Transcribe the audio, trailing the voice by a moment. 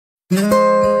I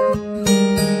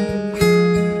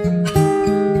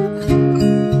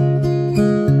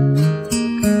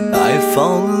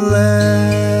found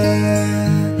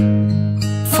land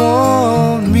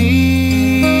for me,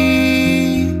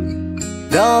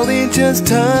 darling, just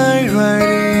dive right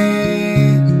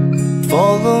in,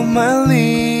 follow my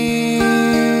lead,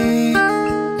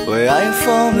 where I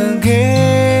found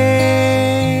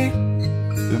again,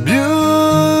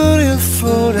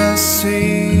 beautiful to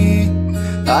see.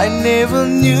 I never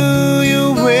knew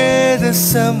you were there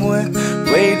somewhere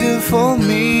waiting for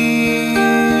me,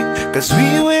 'cause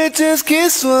we were just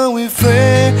kids when we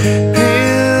fell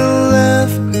in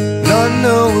love, not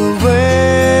knowing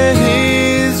where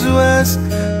it was.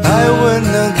 I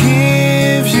wanna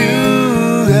give you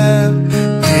up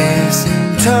this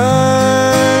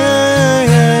time,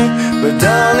 but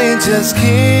darling, just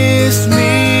kiss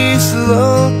me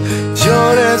slow.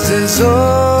 Your essence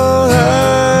all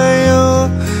I own,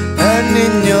 and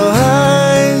in your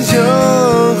eyes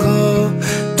you're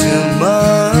to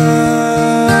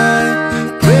mine.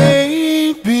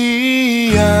 Baby,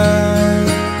 I'm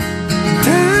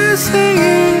dancing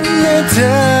in the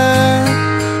dark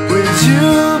with you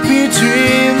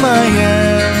between my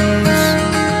hands,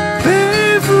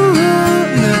 barefoot on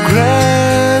the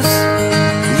grass,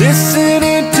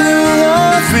 listening to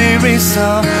our favorite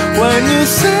song. When you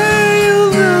say you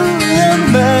love your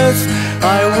mess,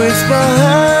 I whisper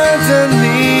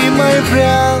underneath my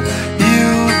breath. You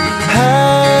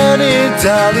had it,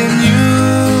 darling, you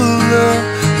look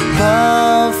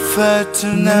perfect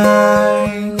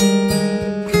tonight.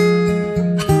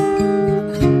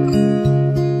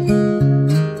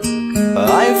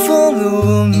 I follow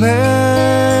a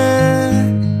man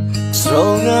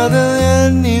stronger than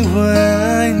anyone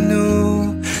I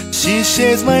knew. She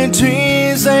shares my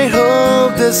dreams. I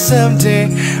hope that someday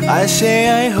I share.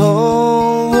 I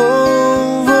hope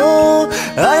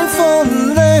I found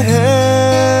land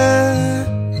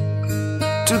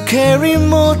to carry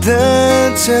more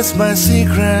than just my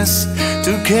secrets,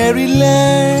 to carry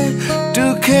land, to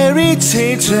carry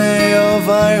children of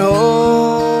my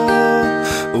own.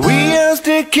 We are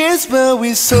still kids, but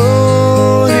we so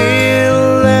in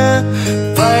love,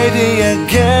 fighting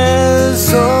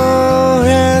against all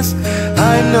odds.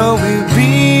 I know we'll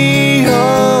be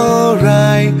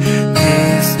alright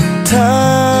this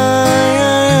time.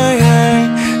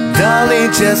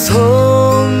 Darling, just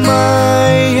hold my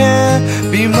hand,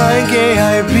 be my gay,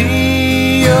 I be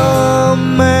your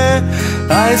man.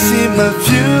 I see my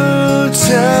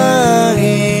future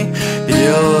in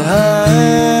your eyes.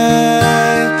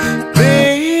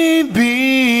 Baby,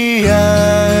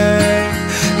 I'm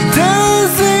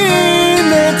dancing in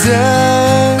the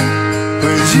dark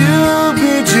with you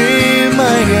between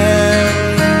my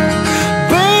hands,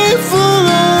 barefoot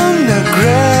on the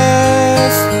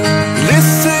grass,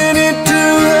 listening to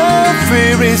our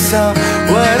favorite song.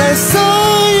 When I saw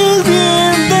you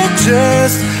in that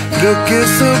dress, looking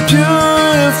so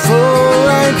beautiful,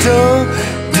 I don't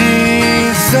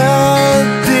deserve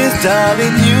this,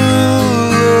 darling, you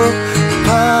look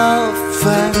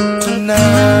perfect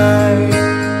tonight.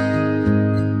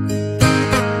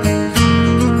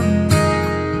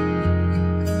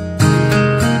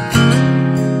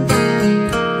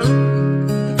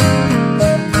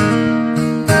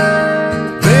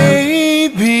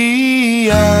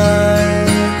 Baby, I'm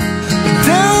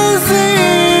dancing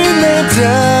in the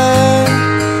dark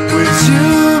with you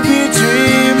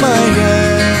between my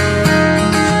hands,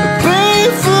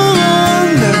 barefoot on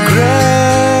the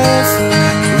grass,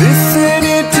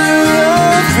 listening to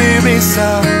our favorite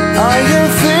song. I am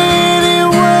fading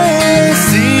away, I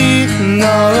see.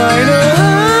 Now I know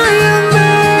I am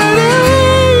an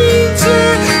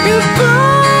angel,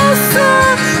 imposter,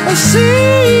 I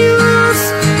see was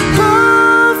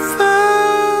perfect.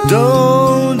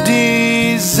 Don't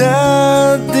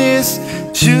deserve this,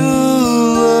 you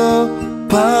look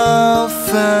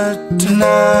perfect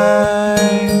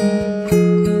tonight.